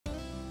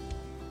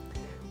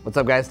What's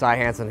up guys, Ty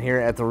Hanson here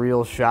at The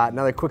Real Shot.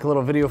 Another quick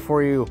little video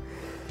for you.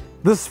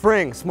 This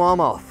spring,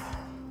 smallmouth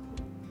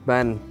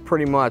been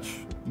pretty much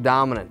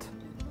dominant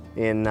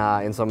in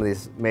some of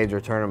these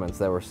major tournaments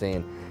that we're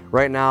seeing.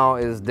 Right now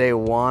is day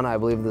one, I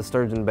believe, of the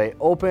Sturgeon Bay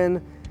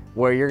Open,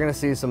 where you're gonna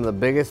see some of the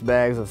biggest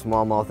bags of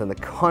smallmouth in the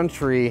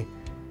country,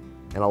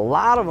 and a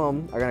lot of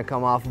them are gonna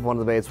come off of one of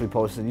the baits we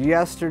posted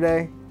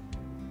yesterday.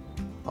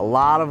 A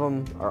lot of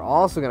them are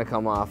also gonna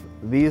come off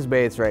these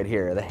baits right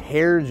here, the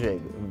hair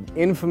jig,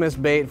 infamous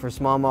bait for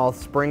smallmouth,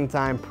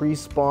 springtime,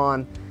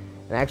 pre-spawn,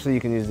 and actually you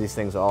can use these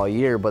things all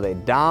year, but they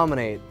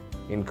dominate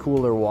in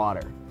cooler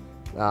water.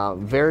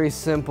 Very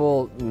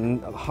simple,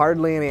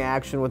 hardly any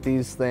action with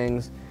these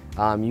things.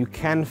 You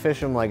can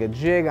fish them like a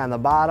jig on the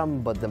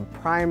bottom, but the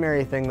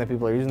primary thing that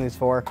people are using these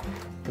for,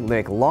 you can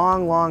make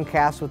long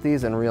casts with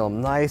these and reel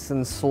them nice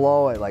and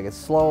slow, like as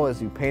slow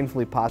as you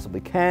painfully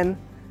possibly can,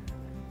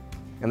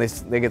 and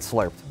they get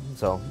slurped.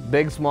 So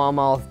big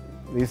smallmouth,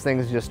 these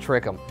things just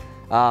trick them.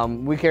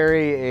 We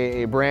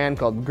carry a brand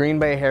called Green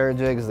Bay Hair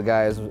Jigs. The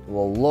guy is a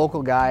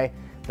local guy.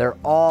 They're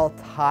all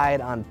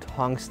tied on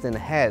tungsten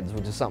heads,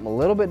 which is something a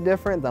little bit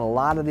different than a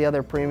lot of the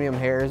other premium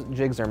hair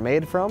jigs are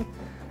made from,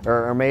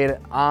 or are made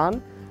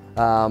on.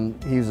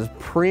 He uses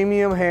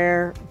premium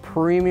hair,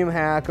 premium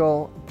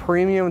hackle,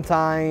 premium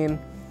tying,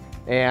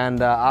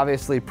 and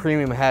obviously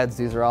premium heads.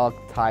 These are all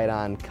tied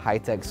on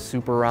Kitech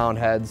super round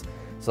heads.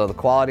 So the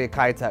quality of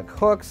Kitech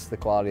hooks, the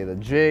quality of the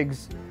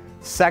jigs,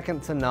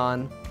 second to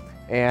none.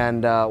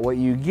 And what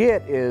you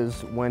get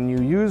is when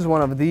you use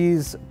one of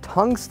these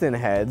tungsten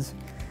heads,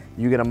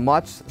 you get a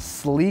much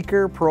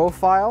sleeker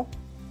profile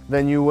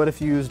than you would if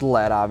you used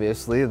lead,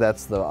 obviously.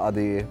 That's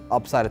the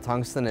upside of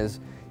tungsten, is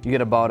you get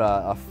about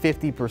a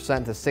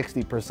 50% to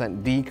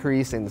 60%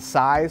 decrease in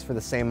size for the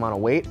same amount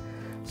of weight.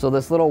 So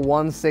this little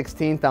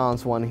 1/16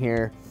 ounce one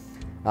here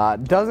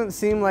doesn't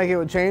seem like it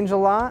would change a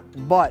lot,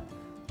 but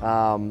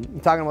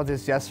talking about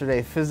this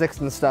yesterday,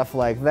 physics and stuff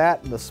like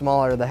that, the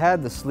smaller the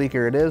head, the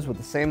sleeker it is, with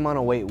the same amount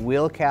of weight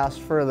will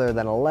cast further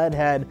than a lead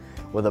head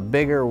with a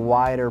bigger,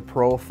 wider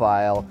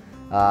profile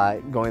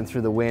going through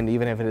the wind,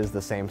 even if it is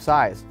the same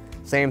size.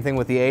 Same thing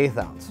with the 1/8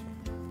 ounce.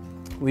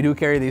 We do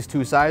carry these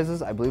two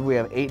sizes. I believe we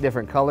have 8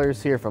 different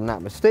colors here if I'm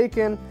not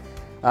mistaken,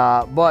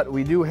 but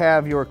we do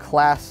have your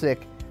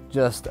classic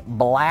just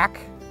black,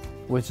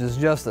 which is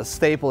just a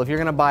staple. If you're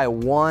gonna buy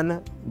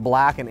one,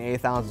 black and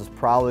 1/8 ounce is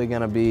probably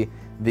gonna be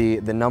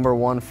the number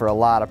one for a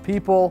lot of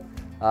people.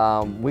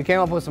 We came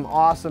up with some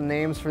awesome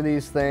names for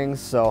these things,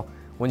 so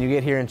when you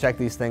get here and check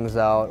these things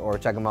out or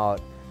check them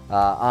out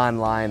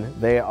online,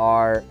 they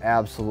are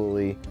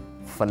absolutely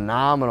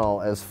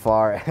phenomenal as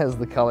far as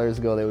the colors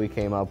go that we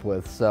came up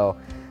with. So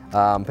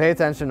pay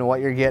attention to what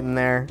you're getting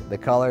there. The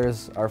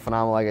colors are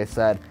phenomenal, like I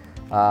said.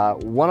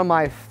 One of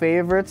my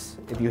favorites,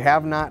 if you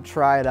have not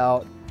tried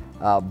out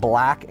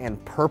black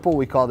and purple,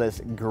 we call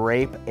this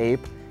Grape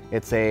Ape.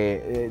 It's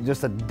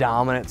just a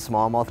dominant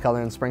smallmouth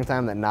color in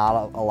springtime that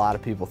not a lot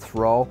of people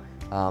throw.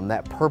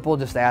 That purple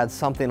just adds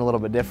something a little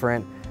bit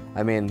different.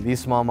 I mean,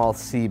 these smallmouths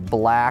see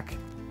black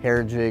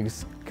hair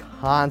jigs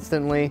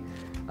constantly.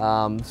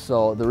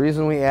 So the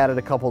reason we added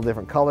a couple of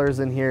different colors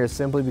in here is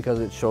simply because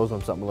it shows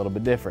them something a little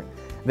bit different.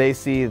 They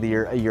see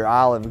your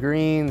olive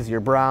greens,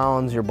 your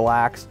browns, your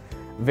blacks.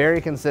 Very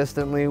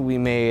consistently, we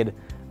made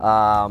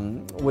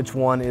which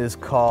one is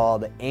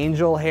called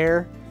Angel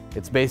Hair.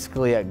 It's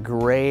basically a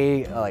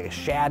gray, like a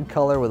shad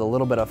color with a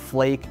little bit of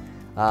flake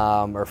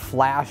or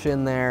flash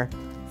in there.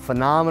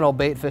 Phenomenal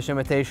bait fish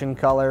imitation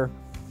color.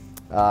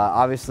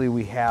 Obviously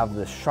we have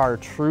the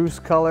chartreuse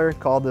color,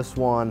 called this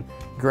one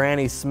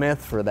Granny Smith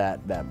for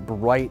that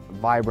bright,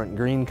 vibrant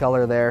green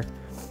color there.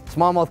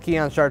 Smallmouth key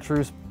on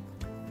chartreuse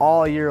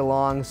all year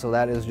long, so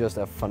that is just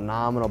a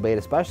phenomenal bait,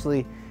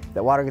 especially if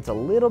that water gets a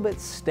little bit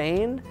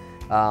stained.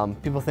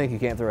 People think you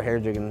can't throw a hair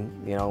jig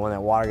and, when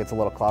that water gets a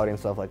little cloudy and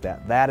stuff like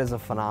that. That is a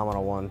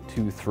phenomenal one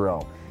to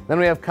throw. Then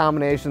we have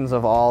combinations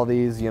of all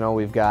these.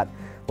 We've got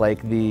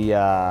like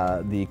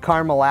the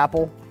caramel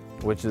apple,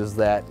 which is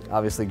that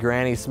obviously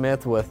Granny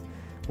Smith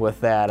with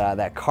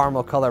that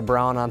caramel color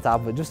brown on top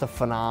of it. Just a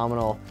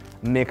phenomenal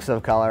mix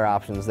of color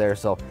options there.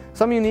 So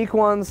some unique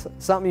ones,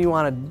 something you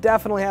want to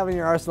definitely have in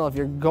your arsenal if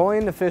you're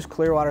going to fish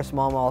clearwater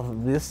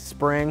smallmouth this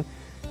spring.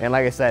 And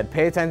like I said,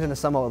 pay attention to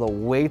some of the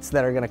weights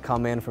that are going to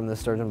come in from the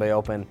Sturgeon Bay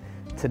Open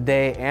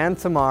today and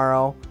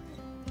tomorrow.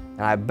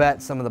 And I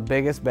bet some of the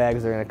biggest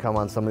bags are going to come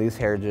on some of these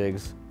hair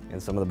jigs and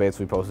some of the baits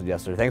we posted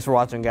yesterday. Thanks for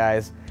watching,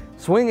 guys.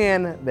 Swing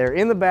in. They're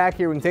in the back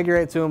here. We can take you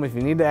right to them if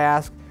you need to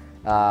ask.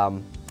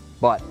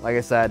 But like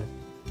I said,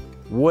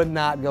 would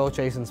not go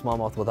chasing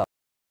smallmouth without